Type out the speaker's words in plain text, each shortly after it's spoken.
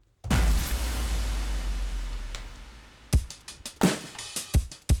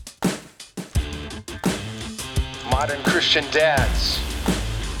Modern Christian Dads,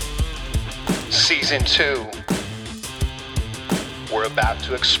 Season 2. We're about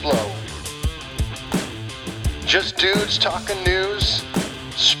to explode. Just dudes talking news,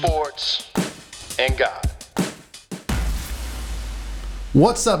 sports, and God.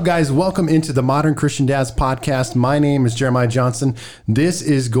 What's up, guys? Welcome into the Modern Christian Dads podcast. My name is Jeremiah Johnson. This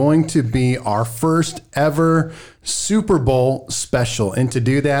is going to be our first ever Super Bowl special. And to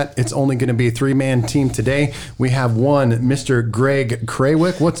do that, it's only going to be a three-man team today. We have one, Mr. Greg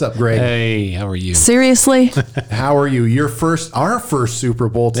Krawick. What's up, Greg? Hey, how are you? Seriously? How are you? Our first Super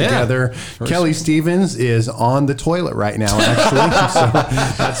Bowl together. First. Kelly Stevens is on the toilet right now, actually. So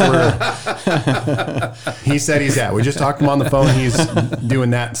that's where he said he's at. We just talked to him on the phone. He's doing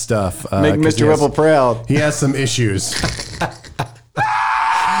that stuff. Make Mr. Rebel proud. He has some issues.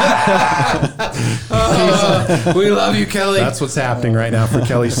 We love you, Kelly. That's what's happening right now for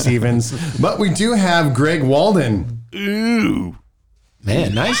Kelly Stevens. But we do have Greg Walden. Ooh.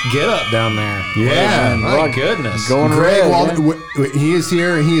 Man, nice get up down there. Yeah. My goodness. Going Greg red, Walden, he is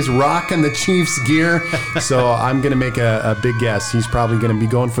here. He is rocking the Chiefs gear. So I'm going to make a big guess. He's probably going to be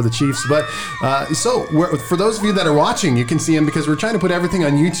going for the Chiefs. But for those of you that are watching, you can see him because we're trying to put everything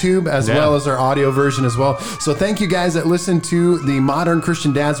on YouTube as well as our audio version as well. So thank you guys that listen to the Modern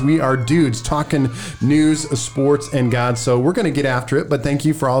Christian Dads. We are dudes talking news, sports, and God. So we're going to get after it. But thank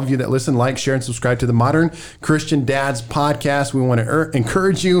you for all of you that listen, like, share, and subscribe to the Modern Christian Dads podcast. We want to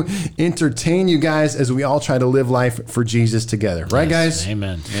encourage you, entertain you guys as we all try to live life for Jesus together. Right, guys?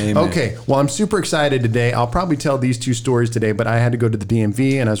 Amen. Okay. Well, I'm super excited today. I'll probably tell these two stories today, but I had to go to the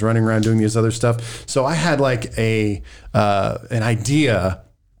DMV and I was running around doing these other stuff. So I had like an idea.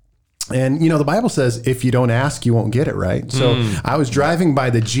 And, you know, the Bible says, if you don't ask, you won't get it, right? So I was driving by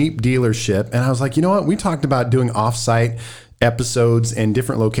the Jeep dealership and I was like, you know what? We talked about doing offsite episodes and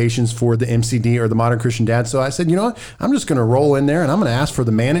different locations for the MCD or the Modern Christian Dad. So I said, you know what? I'm just going to roll in there and I'm going to ask for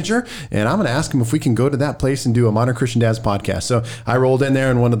the manager and I'm going to ask him if we can go to that place and do a Modern Christian Dads podcast. So I rolled in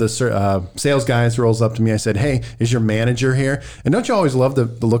there and one of the sales guys rolls up to me. I said, hey, is your manager here? And don't you always love the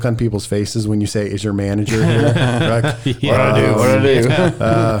look on people's faces when you say, is your manager here? Like, What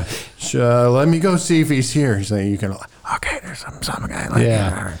I do? let me go see if he's here. He's like, you can, okay, there's some guy like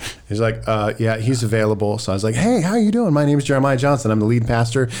that. He's like, yeah, he's available. So I was like, hey, how you doing? My name is Jeremiah Johnson. I'm the lead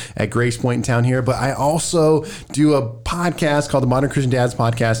pastor at Grace Point in town here, but I also do a podcast called the Modern Christian Dads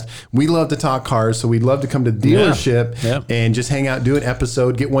podcast. We love to talk cars, so we'd love to come to the dealership and just hang out, do an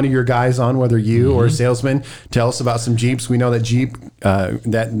episode, get one of your guys on, whether you or a salesman, tell us about some Jeeps. We know that Jeep,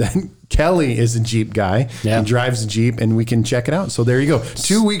 that Kelly is a Jeep guy. He drives a Jeep and we can check it out. So there you go.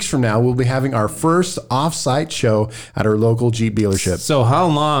 2 weeks from now, we'll be having our first off-site show at our local Jeep dealership. So how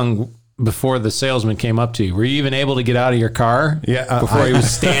long before the salesman came up to you? Were you even able to get out of your car? Before he was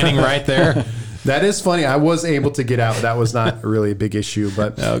standing right there? That is funny. I was able to get out. That was not really a big issue.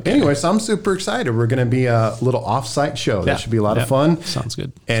 But anyway, so I'm super excited. We're going to be a little off-site show. That should be a lot of fun. Sounds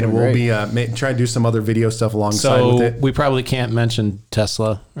good. And we'll be trying to do some other video stuff alongside with it. We probably can't mention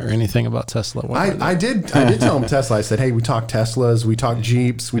Tesla or anything about Tesla. I did tell him Tesla. I said, hey, we talk Teslas, we talk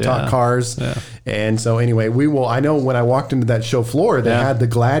Jeeps, we talk cars. Yeah. And so anyway, I know when I walked into that show floor, they had the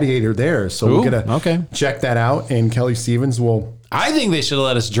Gladiator there. So we're going to check that out. And Kelly Stevens will... I think they should have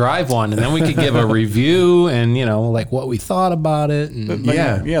let us drive one, and then we could give a review and, you know, like what we thought about it. And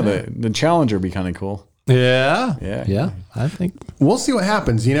The Challenger would be kind of cool. Yeah. I think we'll see what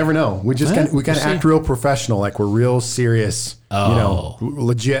happens. You never know. We just got to act real professional, like we're real serious. You know,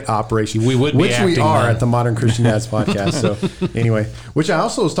 legit operation. We would be which we are then. at the Modern Christian Dads podcast. So anyway, which I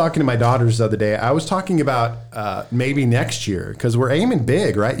also was talking to my daughters the other day. I was talking about maybe next year because we're aiming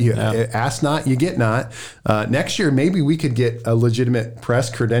big, right? You ask not, you get not. Next year, maybe we could get a legitimate press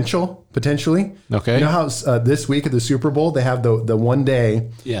credential potentially. Okay. You know how this week at the Super Bowl they have the one day.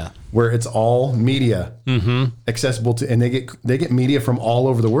 Where it's all media accessible to, and they get media from all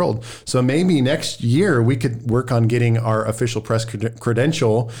over the world. So maybe next year we could work on getting our official press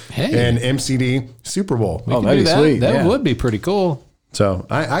credential and MCD Super Bowl. That'd be sweet. That would be pretty cool. So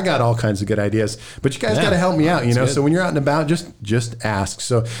I got all kinds of good ideas, but you guys got to help me out, you know. Good. So when you're out and about, just ask.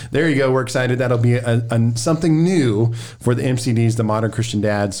 So there you go. We're excited. That'll be something new for the MCDs, the Modern Christian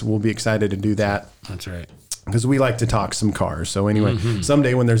Dads. We'll be excited to do that. That's right. Because we like to talk some cars. So anyway,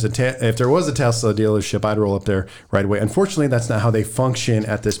 someday when there's if there was a Tesla dealership, I'd roll up there right away. Unfortunately, that's not how they function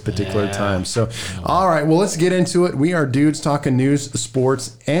at this particular time. So, all right, well, let's get into it. We are dudes talking news,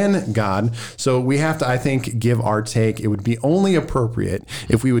 sports, and God. So we have to, I think, give our take. It would be only appropriate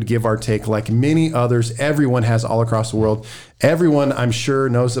if we would give our take like many others everyone has all across the world. Everyone, I'm sure,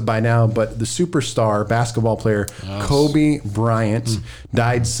 knows it by now, but the superstar basketball player Kobe Bryant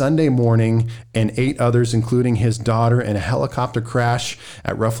died Sunday morning, and 8 others, including his daughter, in a helicopter crash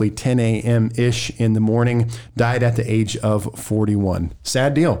at roughly 10 a.m.-ish in the morning, died at the age of 41.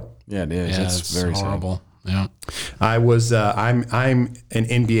 Sad deal. Yeah, it is. Yeah, It's very horrible. sad. Yeah. I was I'm an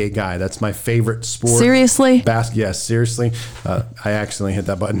NBA guy. That's my favorite sport. Seriously? Yes, seriously. I accidentally hit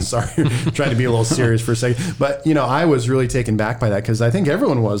that button. Sorry. Trying to be a little serious for a second. But, I was really taken back by that because I think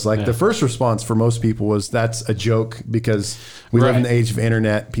everyone was. Like, the first response for most people was, that's a joke, because we live in the age of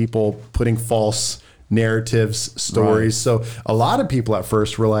internet, people putting false narratives, stories. So a lot of people at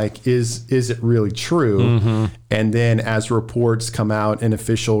first were like, is it really true? And then as reports come out and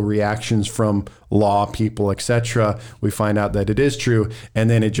official reactions from law people, etc., we find out that it is true, and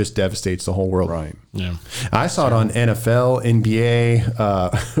then it just devastates the whole world. Right. Yeah. I saw it on NFL,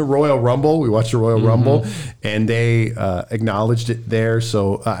 NBA, Royal Rumble. We watched the Royal Rumble, and they acknowledged it there.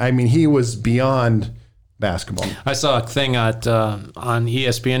 So he was beyond basketball. I saw a thing on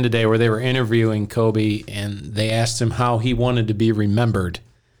ESPN today where they were interviewing Kobe, and they asked him how he wanted to be remembered.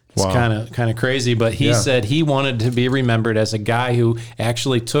 It's kind of crazy, but he said he wanted to be remembered as a guy who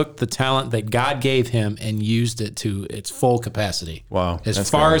actually took the talent that God gave him and used it to its full capacity. Wow. As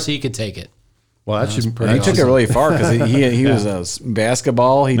far as he could take it. Well, that should And he took it really far because he was a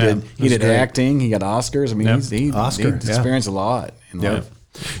basketball. He did acting. He got Oscars. I mean, he experienced a lot in life.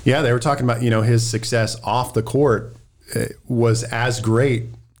 Yeah, they were talking about, his success off the court was as great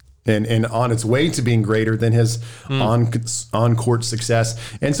and on its way to being greater than his on-court success.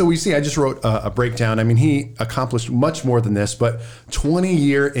 And so we see, I just wrote a breakdown. I mean, he accomplished much more than this, but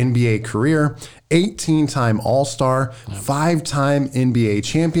 20-year NBA career, 18-time All-Star, 5-time NBA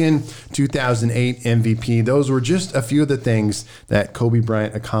champion, 2008 MVP. Those were just a few of the things that Kobe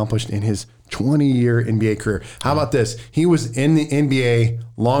Bryant accomplished in his 20-year NBA career. How about this? He was in the NBA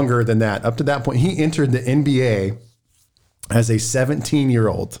longer than that. Up to that point, he entered the NBA as a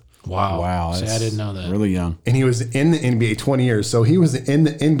 17-year-old. Wow. See, I didn't know that. Really young. And he was in the NBA 20 years. So he was in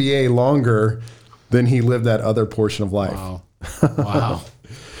the NBA longer than he lived that other portion of life. Wow.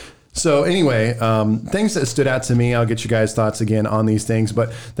 So anyway, things that stood out to me, I'll get you guys' thoughts again on these things,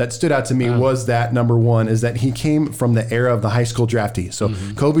 but that stood out to me was that, number one, is that he came from the era of the high school draftee. So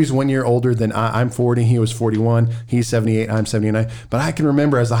Kobe's 1 year older than I'm 40. He was 41. He's 78. I'm 79. But I can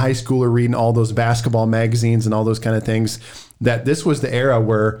remember as a high schooler reading all those basketball magazines and all those kind of things, that this was the era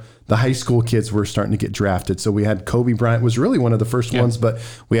where the high school kids were starting to get drafted. So we had Kobe Bryant was really one of the first ones, but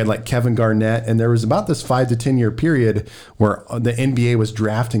we had like Kevin Garnett, and there was about this 5 to 10 year period where the NBA was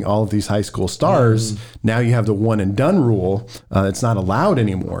drafting all of these high school stars. Now you have the one and done rule. It's not allowed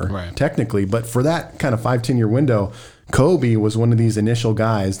anymore, technically, but for that kind of 5-10 year window, Kobe was one of these initial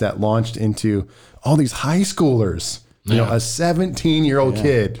guys that launched into all these high schoolers, a 17-year-old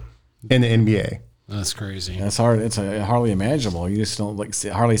kid in the NBA. That's crazy. That's hard. It's hardly imaginable. You just don't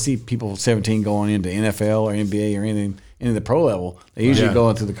hardly see people 17 going into NFL or NBA or anything into the pro level. They usually go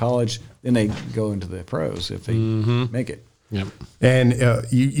into the college, then they go into the pros if they make it. Yep.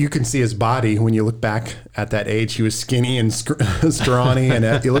 And you can see his body when you look back at that age. He was skinny and scrawny,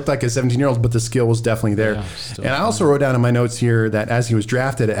 and he looked like a 17-year-old, but the skill was definitely there. Yeah, and I also wrote down in my notes here that as he was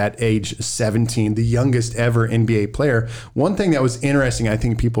drafted at age 17, the youngest ever NBA player, one thing that was interesting, I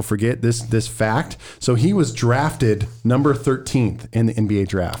think people forget this fact. So he was drafted number 13th in the NBA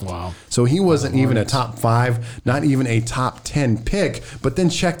draft. Wow. So he wasn't even a top 5, not even a top 10 pick. But then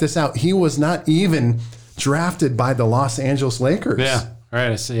check this out. He was not even drafted by the Los Angeles Lakers. Yeah.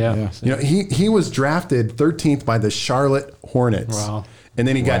 Right. So, he was drafted 13th by the Charlotte Hornets. Wow. And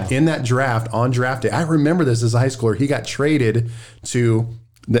then he got in that draft on draft day. I remember this as a high schooler. He got traded to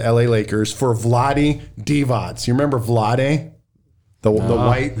the LA Lakers for Vlade Divac. You remember Vlade? The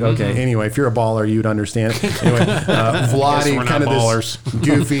white. Okay. Anyway, if you're a baller, you'd understand. Anyway, Vlade, kind of this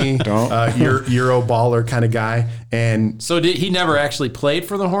goofy Euro baller kind of guy. And so he never actually played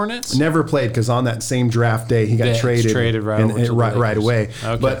for the Hornets? Never played, because on that same draft day he got traded right away.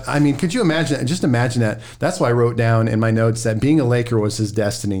 Okay. But I mean, could you imagine? Just imagine that. That's why I wrote down in my notes that being a Laker was his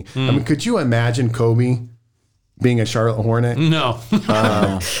destiny. I mean, could you imagine Kobe being a Charlotte Hornet? No.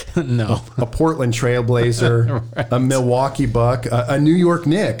 No. A Portland Trailblazer, a Milwaukee Buck, a New York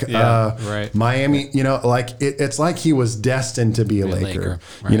Knick, Miami, it's like he was destined to be a Laker.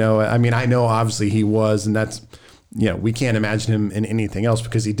 Right. I mean, I know obviously he was, and that's, we can't imagine him in anything else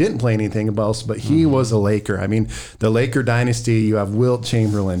because he didn't play anything else, but he was a Laker. I mean, the Laker dynasty, you have Wilt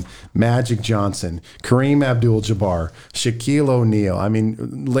Chamberlain, Magic Johnson, Kareem Abdul-Jabbar, Shaquille O'Neal. I mean,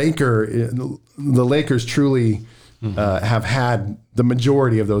 the Lakers truly have had the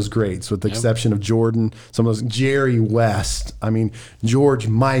majority of those greats, with the exception of Jordan, some of those, Jerry West, I mean, George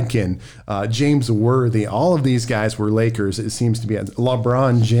Mikan, James Worthy, all of these guys were Lakers. It seems to be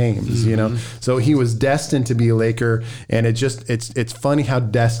LeBron James, you know, so he was destined to be a Laker. And it's funny how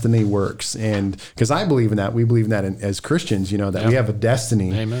destiny works. And because I believe in that, we believe in that as Christians, you know, that we have a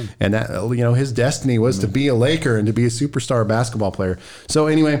destiny. Amen. And that, you know, his destiny was to be a Laker and to be a superstar basketball player. So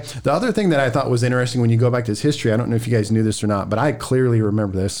anyway, the other thing that I thought was interesting when you go back to his history, I don't know if you guys knew this or not, but I clearly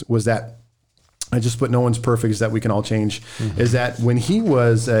remember this, was that I just put no one's perfect, is that we can all change, is that when he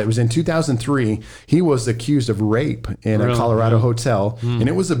was, it was in 2003, he was accused of rape in a Colorado hotel. And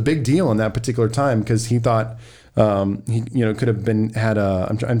it was a big deal in that particular time because he thought, he, you know, could have had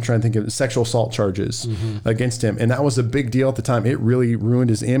I'm trying to think of sexual assault charges against him. And that was a big deal at the time. It really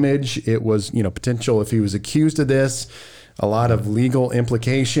ruined his image. It was, you know, potential, if he was accused of this, a lot of legal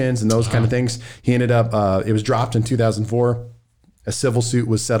implications and those kind of things. He ended up, it was dropped in 2004. A civil suit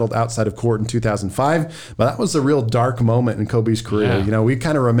was settled outside of court in 2005, but that was a real dark moment in Kobe's career. Yeah. You know, we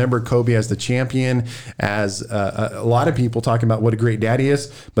kind of remember Kobe as the champion, as a lot of people talking about what a great dad he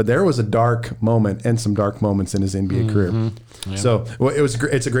is, but there was a dark moment and some dark moments in his NBA career. Yeah. So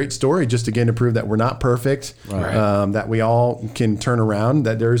it's a great story, just again to prove that we're not perfect, that we all can turn around,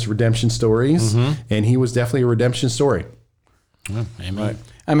 that there's redemption stories, and he was definitely a redemption story. Yeah, amen. Right.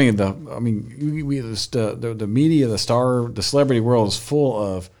 the media, the celebrity world is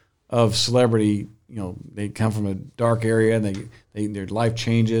full of celebrity. You know, they come from a dark area and their life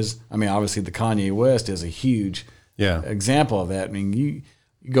changes. I mean, obviously the Kanye West is a huge example of that. I mean, you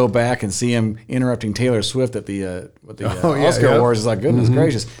go back and see him interrupting Taylor Swift at the Oscar Awards. It's like, goodness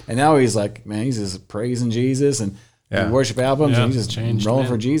gracious. And now he's like, man, he's just praising Jesus and worship albums and he's just rolling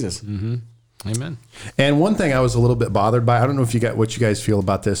for Jesus. Amen. And one thing I was a little bit bothered by, I don't know if what you guys feel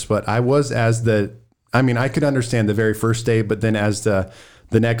about this, but I could understand the very first day, but then as the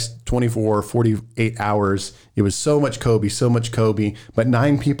next 24, 48 hours, it was so much Kobe, but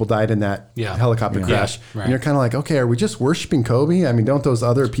 9 people died in that helicopter crash. Yeah, right. And you're kind of like, okay, are we just worshiping Kobe? I mean, don't those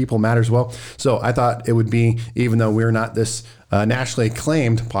other people matter as well? So I thought it would be, even though we're not this nationally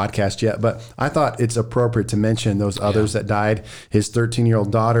acclaimed podcast yet, but I thought it's appropriate to mention those others that died. His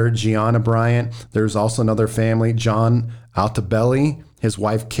 13-year-old daughter, Gianna Bryant. There's also another family, John Altobelli, his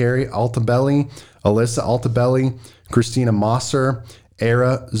wife, Carrie Altobelli, Alyssa Altobelli, Christina Mosser,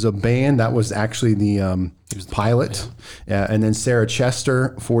 Ara Zobayan, that was actually the pilot, and then Sarah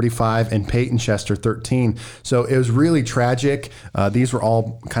Chester, 45, and Peyton Chester, 13. So it was really tragic. These were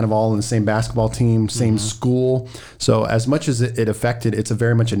all in the same basketball team, same school. So as much as it affected, it's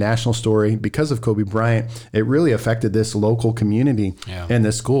very much a national story because of Kobe Bryant. It really affected this local community and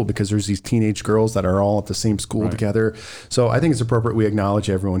this school because there's these teenage girls that are all at the same school together. So I think it's appropriate we acknowledge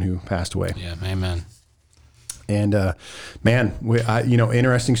everyone who passed away. Yeah, amen. And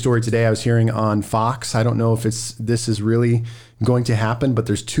interesting story today. I was hearing on Fox. I don't know if this is really going to happen, but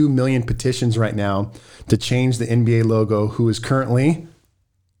there's 2 million petitions right now to change the NBA logo. Who is currently,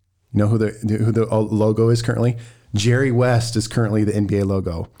 who the logo is currently? Jerry West is currently the NBA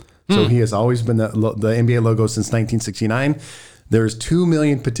logo. So he has always been the NBA logo since 1969. There's 2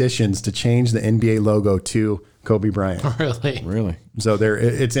 million petitions to change the NBA logo to Kobe Bryant. Really? So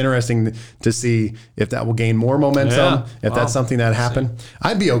it's interesting to see if that will gain more momentum, if that's something that happened.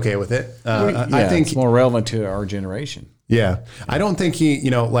 I'd be okay with it. I think it's more relevant to our generation. Yeah. I don't think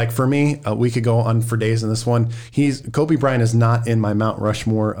for me, we could go on for days on this one. Kobe Bryant is not in my Mount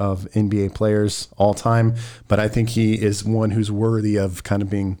Rushmore of NBA players all time, but I think he is one who's worthy of kind of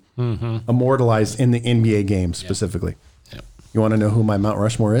being immortalized in the NBA game specifically. Yep. You want to know who my Mount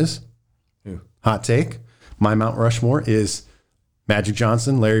Rushmore is? Who? Hot take. My Mount Rushmore is Magic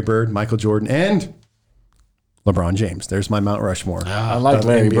Johnson, Larry Bird, Michael Jordan, and LeBron James. There's my Mount Rushmore. I like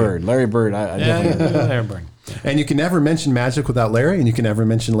Larry Bird. Larry Bird, I definitely like Larry Bird. And you can never mention Magic without Larry, and you can never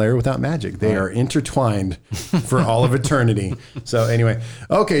mention Larry without Magic. They are intertwined for all of eternity. So anyway,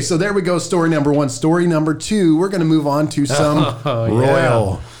 okay, so there we go. Story number 1. Story number 2, we're going to move on to some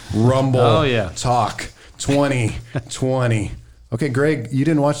Royal Rumble talk 2020. Okay, Greg, you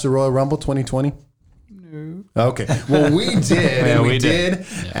didn't watch the Royal Rumble 2020? Okay. Well, we did. And we did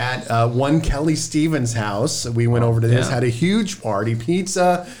at one Kelly Stevens' house. We went over to this, had a huge party,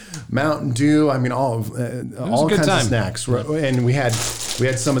 pizza, Mountain Dew. I mean, all kinds of snacks. And we had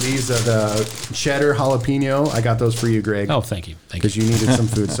some of these, the cheddar jalapeno. I got those for you, Greg. Oh, thank you. Because you needed some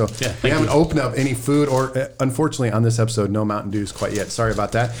food. So we haven't opened up any food, or unfortunately on this episode, no Mountain Dews quite yet. Sorry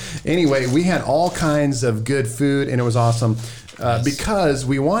about that. Anyway, we had all kinds of good food, and it was awesome because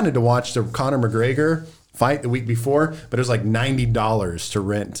we wanted to watch the Conor McGregor fight the week before, but it was like $90 to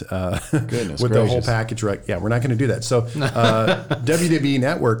rent with the whole package. Right? Yeah, we're not going to do that. So WWE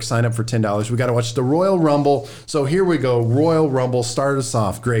Network, sign up for $10. We got to watch the Royal Rumble. So here we go. Royal Rumble. Start us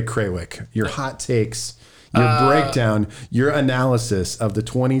off, Greg Krawick. Your hot takes, your breakdown, your analysis of the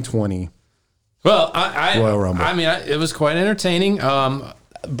 2020 Royal Rumble. I mean, it was quite entertaining.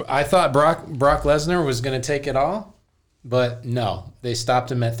 I thought Brock Lesnar was going to take it all, but no, they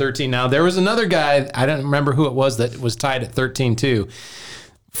stopped him at 13. Now, there was another guy, I don't remember who it was, that was tied at 13 too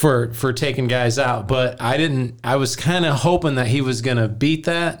for taking guys out, but I was kind of hoping that he was going to beat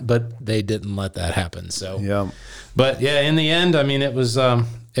that, but they didn't let that happen. So, yeah. But yeah, in the end, I mean, it was a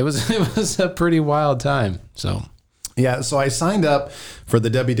pretty wild time. So. Yeah, so I signed up for the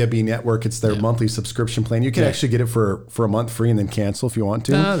WWE Network. It's their monthly subscription plan. You can actually get it for a month free and then cancel if you want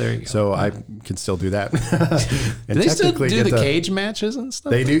to. Oh, there you go. So I can still do that. Do they still do the cage matches and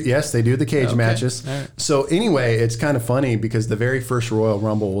stuff? They do. Yes, they do the cage matches. Right. So anyway, it's kind of funny because the very first Royal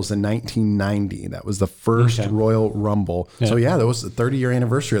Rumble was in 1990. That was the first Royal Rumble. Yeah. So yeah, that was the 30-year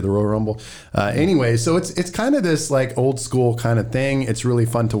anniversary of the Royal Rumble. Anyway, so it's kind of this like old school kind of thing. It's really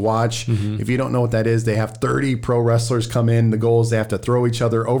fun to watch. If you don't know what that is, they have 30 pro wrestlers come in. The goal is they have to throw each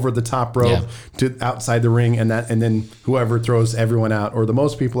other over the top rope to outside the ring, and then whoever throws everyone out or the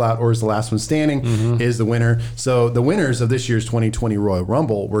most people out or is the last one standing is the winner. So the winners of this year's 2020 Royal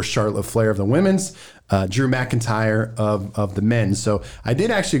Rumble were Charlotte Flair of the women's, Drew McIntyre of the men's. So I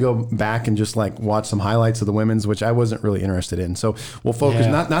did actually go back and just like watch some highlights of the women's, which I wasn't really interested in. So we'll focus,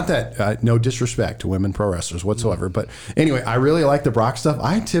 not that, no disrespect to women pro wrestlers whatsoever. But anyway, I really like the Brock stuff.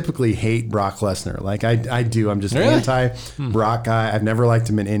 I typically hate Brock Lesnar. Like I do. I'm just anti-Brock guy. I've never liked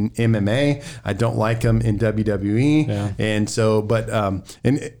him in MMA. I don't like him in WWE. Yeah. And so, but,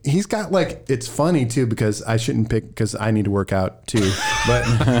 and he's got like, it's funny too, because I shouldn't pick, because I need to work out too. But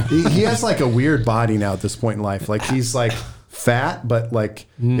he has like a weird body now at this point in life. Like he's like fat, but like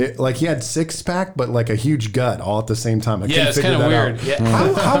like he had six pack, but like a huge gut all at the same time. It's kind of weird. Yeah.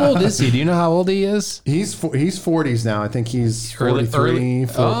 How old is he? Do you know how old he is? He's 40s now. I think he's 43.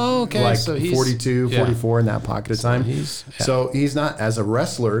 Like so he's 42, 44 in that pocket of time. So he's not, as a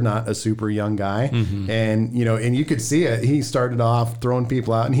wrestler, not a super young guy. And and you could see it. He started off throwing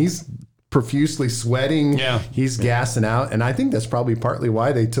people out, and he's profusely sweating. He's gassing out, and I think that's probably partly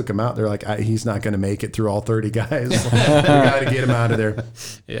why they took him out. They're like, he's not going to make it through all 30 guys. We got to get him out of there.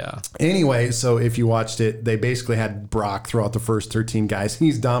 Anyway, so if you watched it, they basically had Brock throw out the first 13 guys.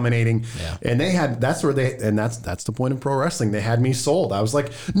 He's dominating, and that's the point of pro wrestling. They had me sold. I was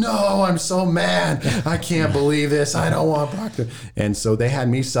like, no, I'm so mad. I can't believe this. I don't want Brock to. And so they had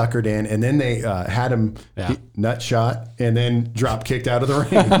me suckered in, and then they had him nut shot and then drop kicked out of the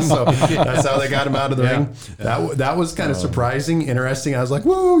ring. So that's how they got him out of the ring. That was kind of surprising, interesting. I was like,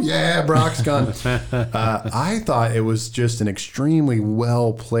 woo, yeah, Brock's gone. I thought it was just an extremely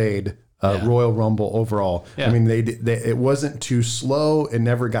well played Royal Rumble overall. I mean, it wasn't too slow. It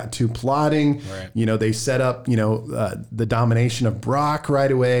never got too plodding. They set up, the domination of Brock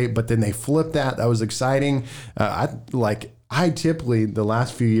right away, but then they flipped that. That was exciting. I typically, the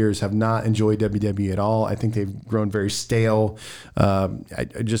last few years, have not enjoyed WWE at all. I think they've grown very stale. I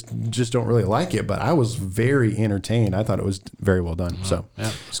just don't really like it, but I was very entertained. I thought it was very well done. So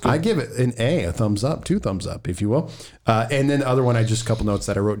I give it an A, thumbs up, 2 thumbs up, if you will. And then the other one, a couple notes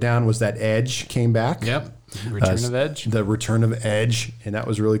that I wrote down was that Edge came back. Return of Edge. The return of Edge, and that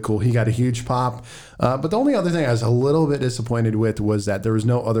was really cool. He got a huge pop. But the only other thing I was a little bit disappointed with was that there was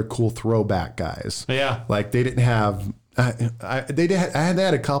no other cool throwback guys. Like they didn't have... they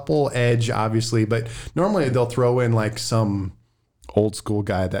had a couple. Edge, obviously, but normally they'll throw in like some old school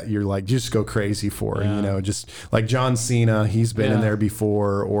guy that you're like just go crazy for, just like John Cena. He's been in there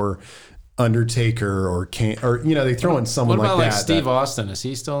before, or Undertaker, or Kane, or they throw in someone like that. What about like Steve Austin? Is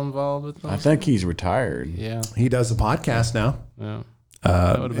he still involved with those? I think he's retired. He does a podcast now.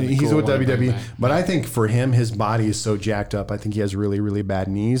 He's with WWE, but I think for him, his body is so jacked up. I think he has really, really bad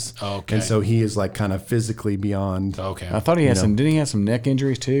knees. And so he is like kind of physically beyond. I thought he had didn't he have some neck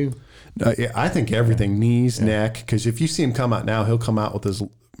injuries too? I think everything, knees, neck, because if you see him come out now, he'll come out with his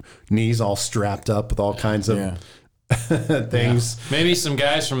knees all strapped up with all kinds of things. Maybe some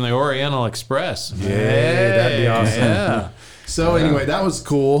guys from the Oriental Express. That'd be awesome. So anyway, that was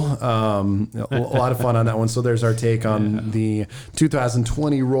cool. A lot of fun on that one. So there's our take on the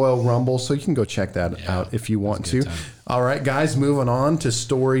 2020 Royal Rumble. So you can go check that out if you want to. All right, guys, moving on to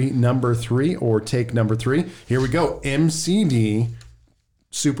story number 3, or take number 3. Here we go. MCD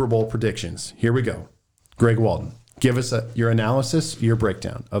Super Bowl predictions. Here we go. Greg Walden, give us your analysis, your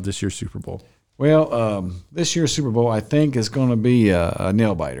breakdown of this year's Super Bowl. Well, this year's Super Bowl, I think, is going to be a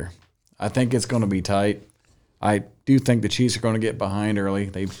nail biter. I think it's going to be tight. I do think the Chiefs are going to get behind early.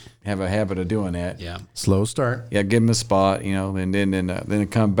 They have a habit of doing that. Yeah. Slow start. Yeah, give them a spot, and then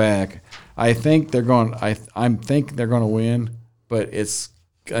come back. I think they're going. I think they're going to win, but I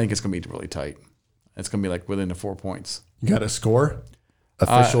think it's going to be really tight. It's going to be like within the 4 points. You got a score?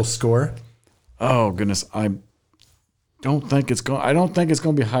 Official score? Oh goodness, I don't think it's going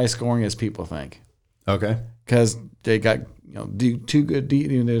to be high scoring as people think. Okay. Because they got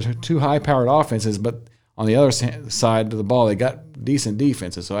there's two high powered offenses, but on the other side of the ball, they got decent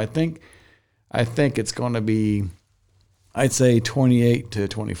defenses. So I think it's going to be, I'd say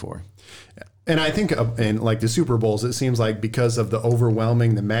 28-24. And I think in like the Super Bowls, it seems like because of the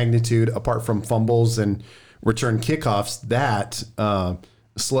the magnitude, apart from fumbles and return kickoffs, that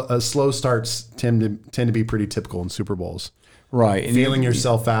slow starts tend to be pretty typical in Super Bowls. Right. And feeling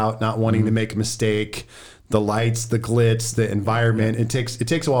yourself out, not wanting to make a mistake, the lights, the glitz, the environment. It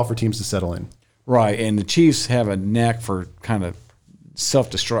takes a while for teams to settle in. Right. And the Chiefs have a knack for kind of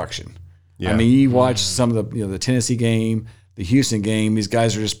self-destruction. Yeah. I mean, you watch some of the Tennessee game, the Houston game, these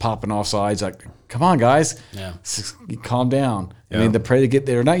guys are just popping off sides like, come on, guys. Yeah. Calm down. Yeah. I mean, the pray to get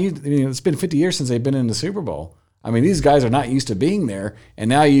there. It's been 50 years since they've been in the Super Bowl. I mean, these guys are not used to being there. And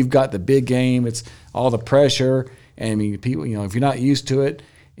now you've got the big game. It's all the pressure. And I mean, people, if you're not used to it,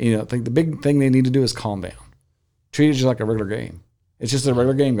 I think the big thing they need to do is calm down. Treat it just like a regular game. It's just a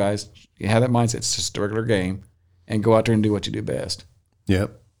regular game, guys. You have that mindset. It's just a regular game. And go out there and do what you do best.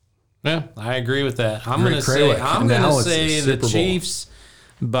 Yep. Yeah, I agree with that. I'm Rick going to Craywick. say It's the Super Bowl. Chiefs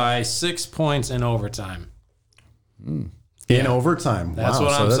by 6 points in overtime. In overtime. That's wow.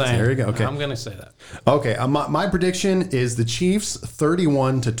 what I'm saying. There you go. Okay. I'm going to say that. Okay. My prediction is the Chiefs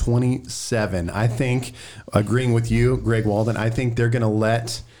 31-27. I think, agreeing with you, Greg Walden, I think they're going to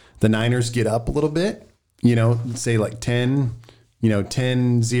let the Niners get up a little bit. Say like 10,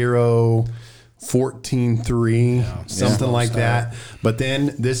 10-0, 14-3, something like that. But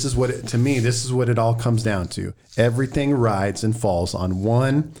then this is what it all comes down to. Everything rides and falls on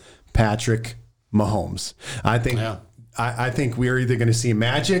one Patrick Mahomes. I think. Yeah. I think we're either going to see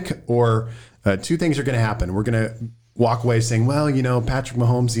magic or two things are going to happen. We're going to walk away saying, well, Patrick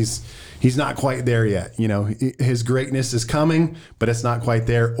Mahomes, he's not quite there yet. His greatness is coming, but it's not quite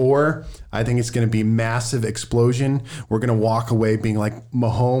there. Or I think it's going to be massive explosion. We're going to walk away being like,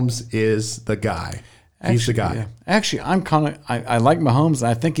 Mahomes is the guy. He's the guy. Yeah. Actually, I like Mahomes,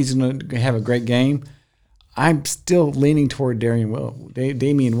 and I think he's going to have a great game. I'm still leaning toward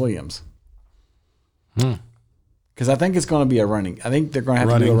Damian Williams. Because I think it's going to be a running. I think they're going to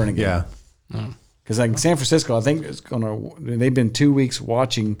have to do a running game. Yeah. Because like San Francisco, I think they've been 2 weeks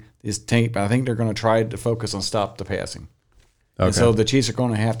watching this tape, but I think they're going to try to focus on stop the passing. Okay. And so the Chiefs are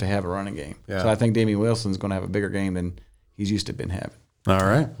going to have a running game. Yeah. So I think Damian Wilson's going to have a bigger game than he's used to been having. All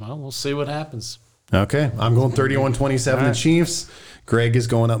right. Well, we'll see what happens. Okay. I'm going 31-27 the Chiefs. Greg is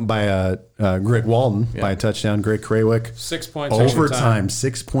going up by Greg Walden by a touchdown. Greg Craywick. 6 points overtime.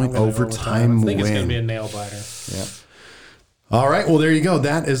 6-point overtime I think win. it's going to be a nail biter. Yeah. All right. Well, there you go.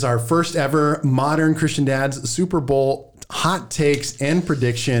 That is our first ever Modern Christian Dads Super Bowl hot takes and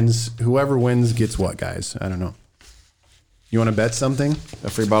predictions. Whoever wins gets what, guys? I don't know. You want to bet something? A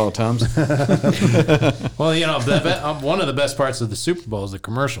free bottle of Tums? Well, one of the best parts of the Super Bowl is the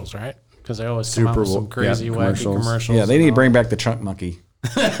commercials, right? Because they always come out with some crazy, wacky commercials. Yeah, they need to bring back the trunk monkey.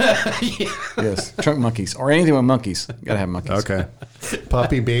 Yes, trunk monkeys or anything with monkeys. You gotta have monkeys. Okay.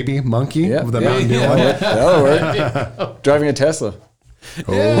 Puppy, baby, monkey. Yeah, with the Mountain Dew on it. That'll work. Driving a Tesla.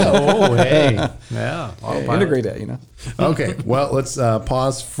 Oh, hey. Yeah. Integrate that, Okay. Well, let's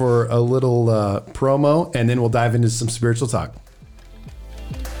pause for a little promo, and then we'll dive into some spiritual talk.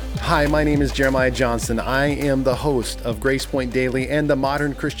 Hi, my name is Jeremiah Johnson. I am the host of Grace Point Daily and the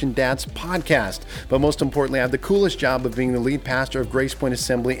Modern Christian Dads podcast. But most importantly, I have the coolest job of being the lead pastor of Grace Point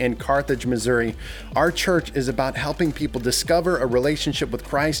Assembly in Carthage, Missouri. Our church is about helping people discover a relationship with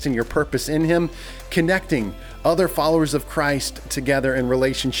Christ and your purpose in Him, connecting other followers of Christ together in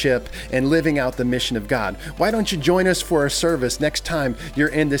relationship and living out the mission of God. Why don't you join us for a service next time you're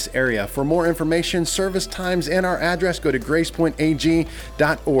in this area? For more information, service times, and our address, go to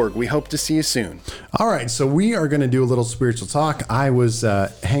gracepointag.org. We hope to see you soon. All right, so we are going to do a little spiritual talk. I was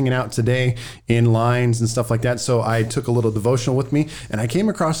hanging out today in lines and stuff like that, so I took a little devotional with me, and I came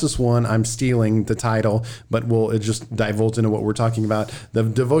across this one. I'm stealing the title, but we'll just divulge into what we're talking about. The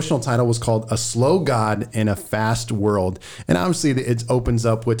devotional title was called A Slow God in a Fast World. And obviously it opens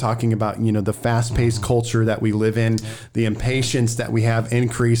up with talking about, the fast-paced culture that we live in, the impatience that we have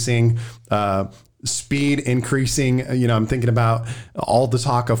increasing, speed increasing. You know, I'm thinking about all the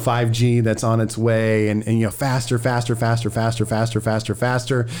talk of 5G that's on its way, and you know, faster,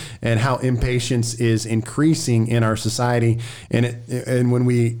 and how impatience is increasing in our society. And when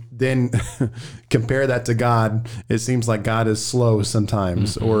we then compare that to God, it seems like God is slow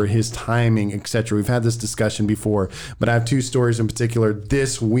sometimes, or his timing, etc. We've had this discussion before, but I have two stories in particular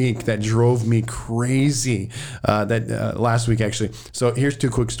this week that drove me crazy. Last week, actually. So here's two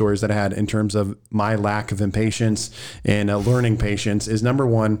quick stories that I had in terms of my lack of impatience and learning patience. Is number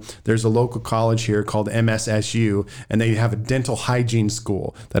one, there's a local college here called MSSU, and they have a dental hygiene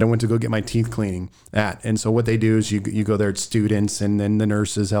school that I went to go get my teeth cleaning at. And so what they do is you go there, it's students, and then the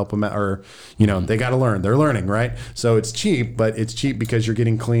nurses help them out, or, you know, they got to learn. They're learning, right? So it's cheap, but it's cheap because you're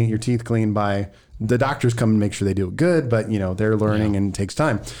getting your teeth cleaned by the doctors come and make sure they do it good, but you know, they're learning and it takes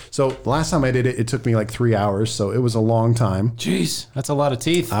time. So the last time I did it, it took me like 3 hours. So it was a long time. Jeez, that's a lot of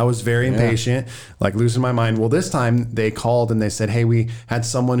teeth. I was very impatient, like losing my mind. Well, this time they called and they said, hey, we had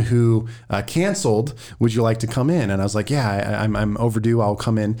someone who canceled. Would you like to come in? And I was like, yeah, I'm overdue. I'll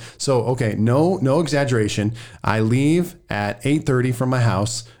come in. So, okay. No exaggeration. I leave at 8:30 from my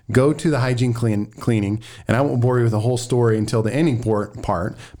house, go to the hygiene cleaning, and I won't bore you with the whole story until the ending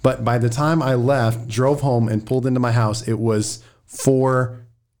part. But by the time I left, drove home, and pulled into my house, it was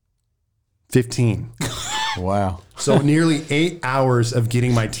 4:15. Wow. So nearly 8 hours of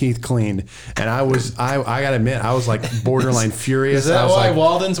getting my teeth cleaned. And I gotta admit, I was like borderline furious. Is that why like,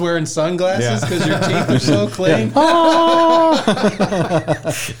 Walden's wearing sunglasses? Because your teeth are so clean? Wow,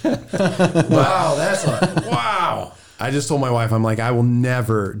 wow. I just told my wife, I'm like, I will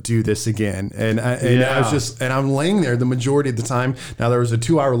never do this again. And I'm laying there the majority of the time. Now there was a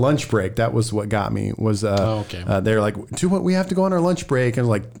 2-hour lunch break. That was what got me was, they're like, we have to go on our lunch break. And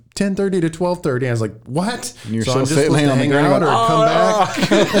like 10:30 to 12:30. I was like, what? And you're so so I'm just laying on the ground or come back.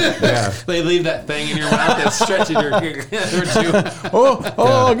 Yeah. They leave that thing in your mouth that stretches your give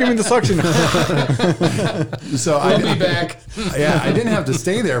me the suction. So I'll be back. Yeah, I didn't have to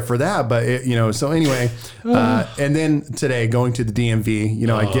stay there for that, but so anyway, and then today going to the DMV,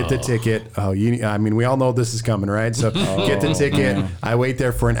 I get the ticket. We all know this is coming, right? So get the ticket. Man. I wait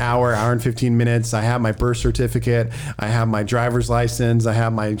there for an hour and 15 minutes. I have my birth certificate. I have my driver's license. I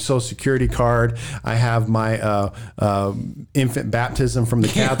have my social security card. I have my infant baptism from the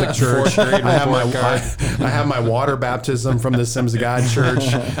Catholic Church. I have my water baptism from the Assemblies of God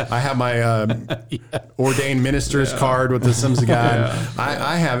Church. I have my ordained minister's card with the Assemblies of God. Yeah.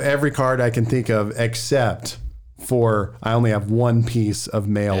 I have every card I can think of except for I only have one piece of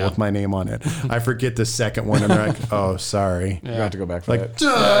mail with my name on it. I forget the second one, and they're like, "Oh, sorry." You have to go back for that.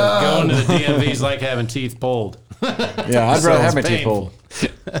 Going to the DMV is like having teeth pulled. Yeah, I'd rather have my teeth pulled.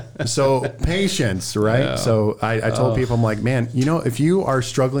 So patience, right? Yeah. So I told people, I'm like, man, if you are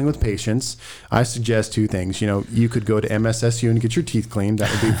struggling with patience, I suggest two things. You could go to MSSU and get your teeth cleaned.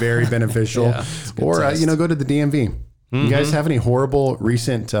 That would be very beneficial. Or go to the DMV. Mm-hmm. You guys have any horrible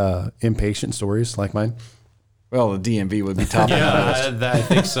recent impatient stories like mine? Well, the DMV would be top. Yeah, I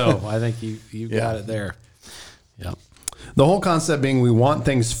think so. I think you got it there. Yeah. The whole concept being we want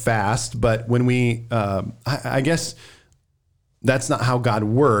things fast, but when we, I guess that's not how God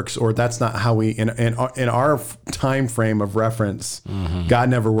works, or that's not how we, in our time frame of reference, mm-hmm. God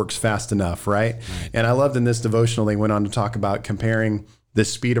never works fast enough, right? And I loved in this devotional, they went on to talk about comparing the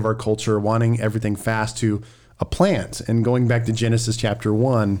speed of our culture, wanting everything fast, to a plant, and going back to Genesis chapter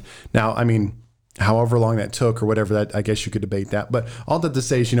 1. Now, however long that took or whatever, that I guess you could debate that. But all that to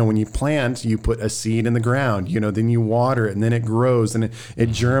say is, when you plant, you put a seed in the ground, then you water it, and then it grows, and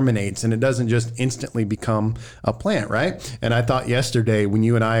it germinates, and it doesn't just instantly become a plant, right? And I thought yesterday when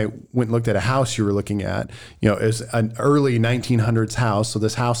you and I went and looked at a house you were looking at, it's an early 1900s house. So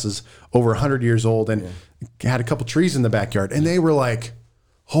this house is over 100 years old and had a couple trees in the backyard, and they were like,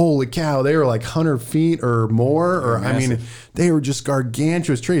 holy cow, they were like 100 feet or more, they were just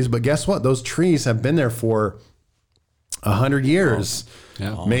gargantuous trees. But guess what? Those trees have been there for 100 years,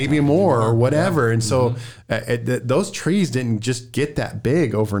 maybe more or whatever. And so those trees didn't just get that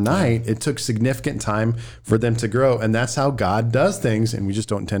big overnight. It took significant time for them to grow. And that's how God does things. And we just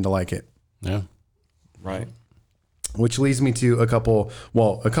don't tend to like it. Yeah. Right. Which leads me to a couple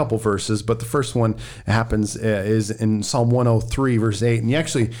verses, but the first one happens is in Psalm 103, verse 8. And you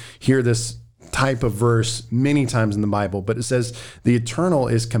actually hear this type of verse many times in the Bible, but it says, the Eternal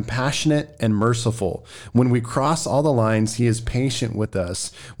is compassionate and merciful. When we cross all the lines, he is patient with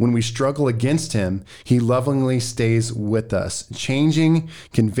us. When we struggle against him, he lovingly stays with us, changing,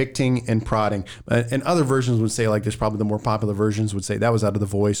 convicting, and prodding. And other versions would say like this, probably the more popular versions would say, that was out of the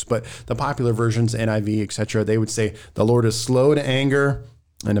Voice, but the popular versions, NIV, etc., they would say, the Lord is slow to anger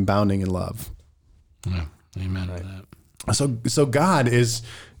and abounding in love. Yeah. Amen to that. So God is,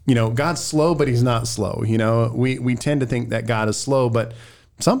 God's slow, but he's not slow. We tend to think that God is slow, but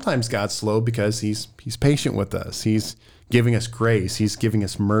sometimes God's slow because he's patient with us. He's giving us grace. He's giving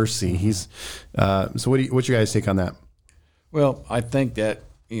us mercy. So what's your guys' take on that? Well, I think that,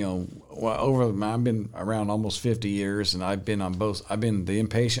 I've been around almost 50 years, and I've been on both. I've been the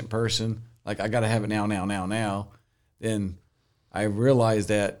impatient person, like I got to have it now. Then I realized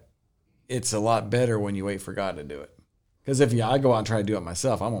that it's a lot better when you wait for God to do it. Because if I go out and try to do it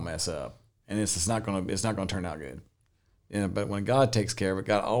myself, I'm gonna mess up, and it's not gonna turn out good. But when God takes care of it,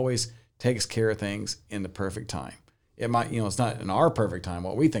 God always takes care of things in the perfect time. It might, it's not in our perfect time,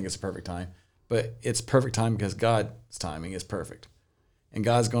 what we think is the perfect time, but it's perfect time because God's timing is perfect. And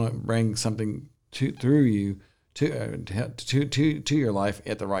God's going to bring something through you to your life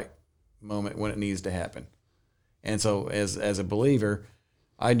at the right moment when it needs to happen. And so as a believer,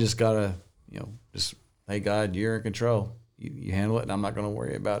 I just got to, hey, God, you're in control. You handle it, and I'm not going to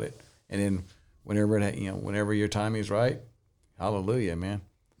worry about it. And then whenever your timing is right, hallelujah, man.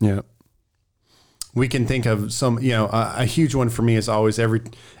 Yeah. We can think of some, a huge one for me is always every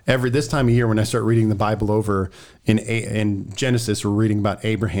this time of year when I start reading the Bible over in Genesis, we're reading about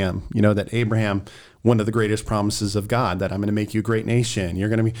Abraham, that Abraham, one of the greatest promises of God, that I'm going to make you a great nation.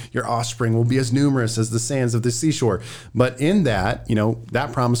 Your offspring will be as numerous as the sands of the seashore. But in that,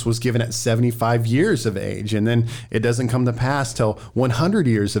 that promise was given at 75 years of age. And then it doesn't come to pass till 100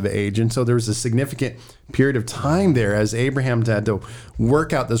 years of age. And so there was a significant period of time there as Abraham had to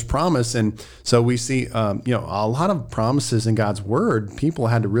work out this promise. And so we see, a lot of promises in God's word, people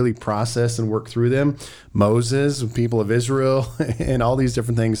had to really process and work through them. Moses, people of Israel, and all these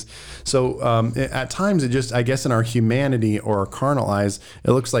different things. So at times, it just, I guess in our humanity or our carnal eyes,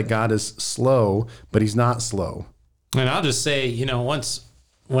 it looks like God is slow, but he's not slow. And I'll just say,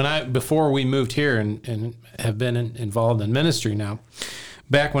 before we moved here and have been involved in ministry now,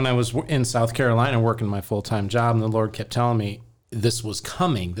 back when I was in South Carolina working my full-time job, and the Lord kept telling me this was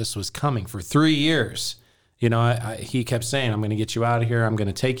coming for 3 years. He kept saying, I'm going to get you out of here. I'm going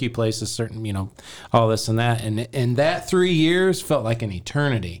to take you places, certain, all this and that. And that 3 years felt like an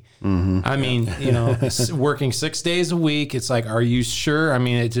eternity. Mm-hmm. I mean, working 6 days a week, it's like, are you sure? I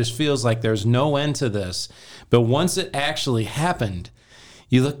mean, it just feels like there's no end to this. But once it actually happened,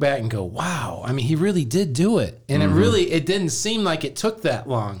 you look back and go, wow, I mean, he really did do it. And it didn't seem like it took that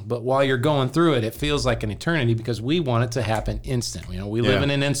long. But while you're going through it, it feels like an eternity because we want it to happen instant. We live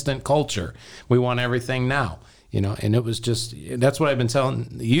in an instant culture. We want everything now, and it was just, that's what I've been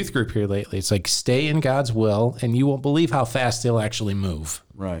telling the youth group here lately. It's like, stay in God's will and you won't believe how fast he'll actually move.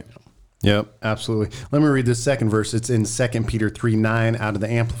 Right. Yep, absolutely. Let me read this second verse. It's in 2 Peter 3:9 out of the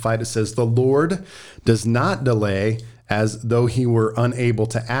Amplified. It says, the Lord does not delay as though he were unable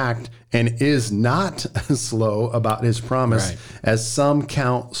to act, and is not slow about his promise, as some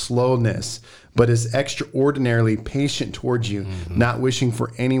count slowness, but is extraordinarily patient towards you, not wishing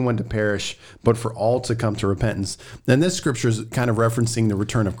for anyone to perish, but for all to come to repentance. And this scripture is kind of referencing the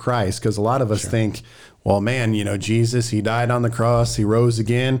return of Christ, because a lot of us think, well, man, Jesus, he died on the cross, he rose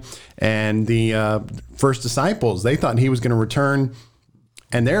again, and the first disciples, they thought he was going to return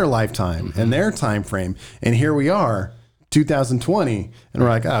in their lifetime and their time frame. And here we are, 2020, and we're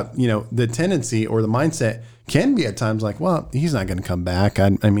like, the tendency or the mindset can be at times like, well, he's not going to come back. I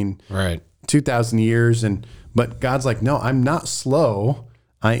mean, right. 2,000 years, but God's like, no, I'm not slow.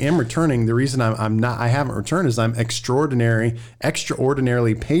 I am returning. The reason I haven't returned is I'm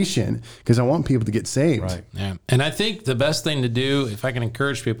extraordinarily patient because I want people to get saved. Right. Yeah. And I think the best thing to do, if I can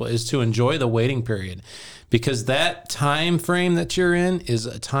encourage people, is to enjoy the waiting period, because that time frame that you're in is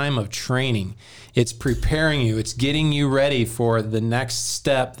a time of training. It's preparing you. It's getting you ready for the next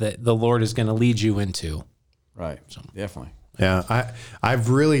step that the Lord is going to lead you into. Right. So, definitely. Yeah, I've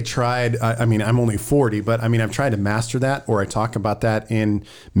really tried. I mean, I'm only 40, but I mean, I've tried to master that, or I talk about that in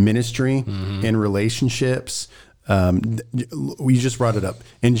ministry, in relationships. We just brought it up.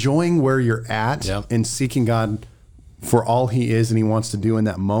 Enjoying where you're at and seeking God for all he is and he wants to do in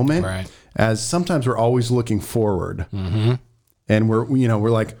that moment. Right. As sometimes we're always looking forward. And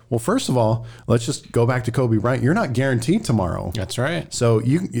we're like, well, first of all, let's just go back to Kobe Bryant. You're not guaranteed tomorrow. That's right. So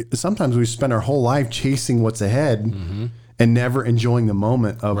sometimes we spend our whole life chasing what's ahead and never enjoying the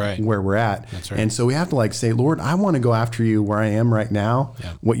moment of where we're at. That's right. And so we have to say, Lord, I want to go after you where I am right now,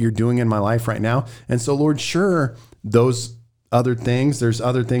 what you're doing in my life right now. And so, Lord, sure, there's other things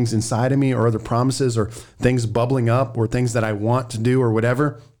inside of me, or other promises, or things bubbling up, or things that I want to do, or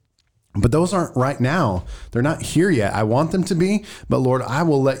whatever. But those aren't right now. They're not here yet. I want them to be, but Lord, I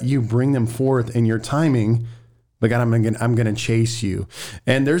will let you bring them forth in your timing but God, I'm going to chase you.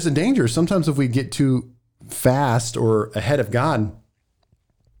 And there's a danger. Sometimes if we get too fast or ahead of God,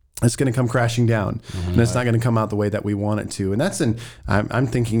 it's going to come crashing down, and it's not going to come out the way that we want it to. And I'm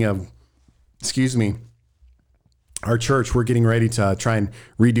thinking of, our church. We're getting ready to try and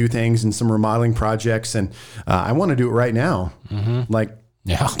redo things and some remodeling projects. And I want to do it right now. Like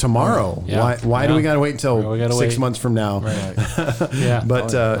tomorrow. Yeah. Why do we got to wait until 6 months from now? Right. Yeah.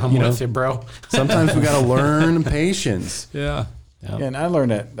 But I'm with you, bro. sometimes we got to learn patience. Yeah. Yeah, and I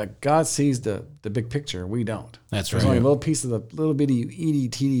learned that God sees the big picture. We don't. That's There's right. only a little piece of the little bitty itty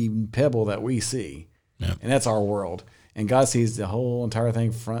teeny pebble that we see, and that's our world. And God sees the whole entire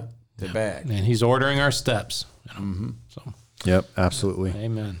thing front to back. And He's ordering our steps. So, Yep, absolutely.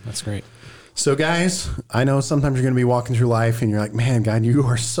 amen. That's great. So guys, I know sometimes you're going to be walking through life and you're like, man, God, you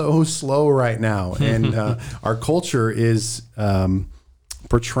are so slow right now. And our culture is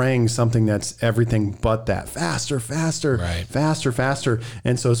portraying something that's everything but that. Faster, Right. faster.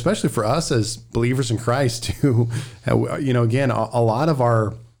 And so especially for us as believers in Christ who, again, a lot of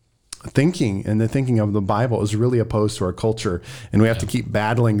our thinking and the thinking of the Bible is really opposed to our culture. And we have to keep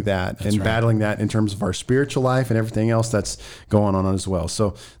battling that battling that in terms of our spiritual life and everything else that's going on as well.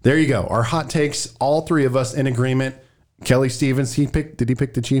 So there you go. Our hot takes, all three of us in agreement. Kelly Stevens, did he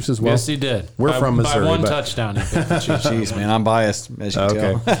pick the Chiefs as well? Yes, he did. We're from Missouri. By one touchdown, he picked the Chiefs. Jeez, man, I'm biased, as you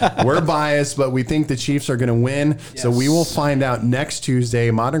can tell. We're biased, but we think the Chiefs are going to win. Yes. So we will find out next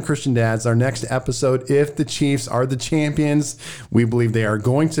Tuesday, Modern Christian Dads, our next episode, if the Chiefs are the champions. We believe they are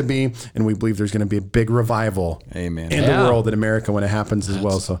going to be, and we believe there's going to be a big revival Amen. in the world in America when it happens as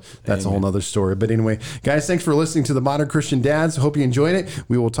well. So that's a whole nother story. But anyway, guys, thanks for listening to the Modern Christian Dads. Hope you enjoyed it.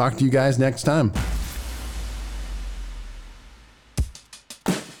 We will talk to you guys next time.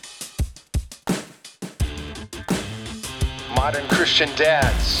 Modern Christian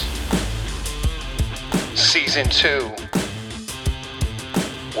Dads, Season 2.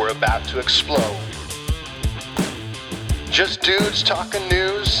 We're about to explode. Just dudes talking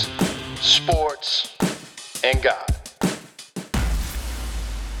news, sports, and God.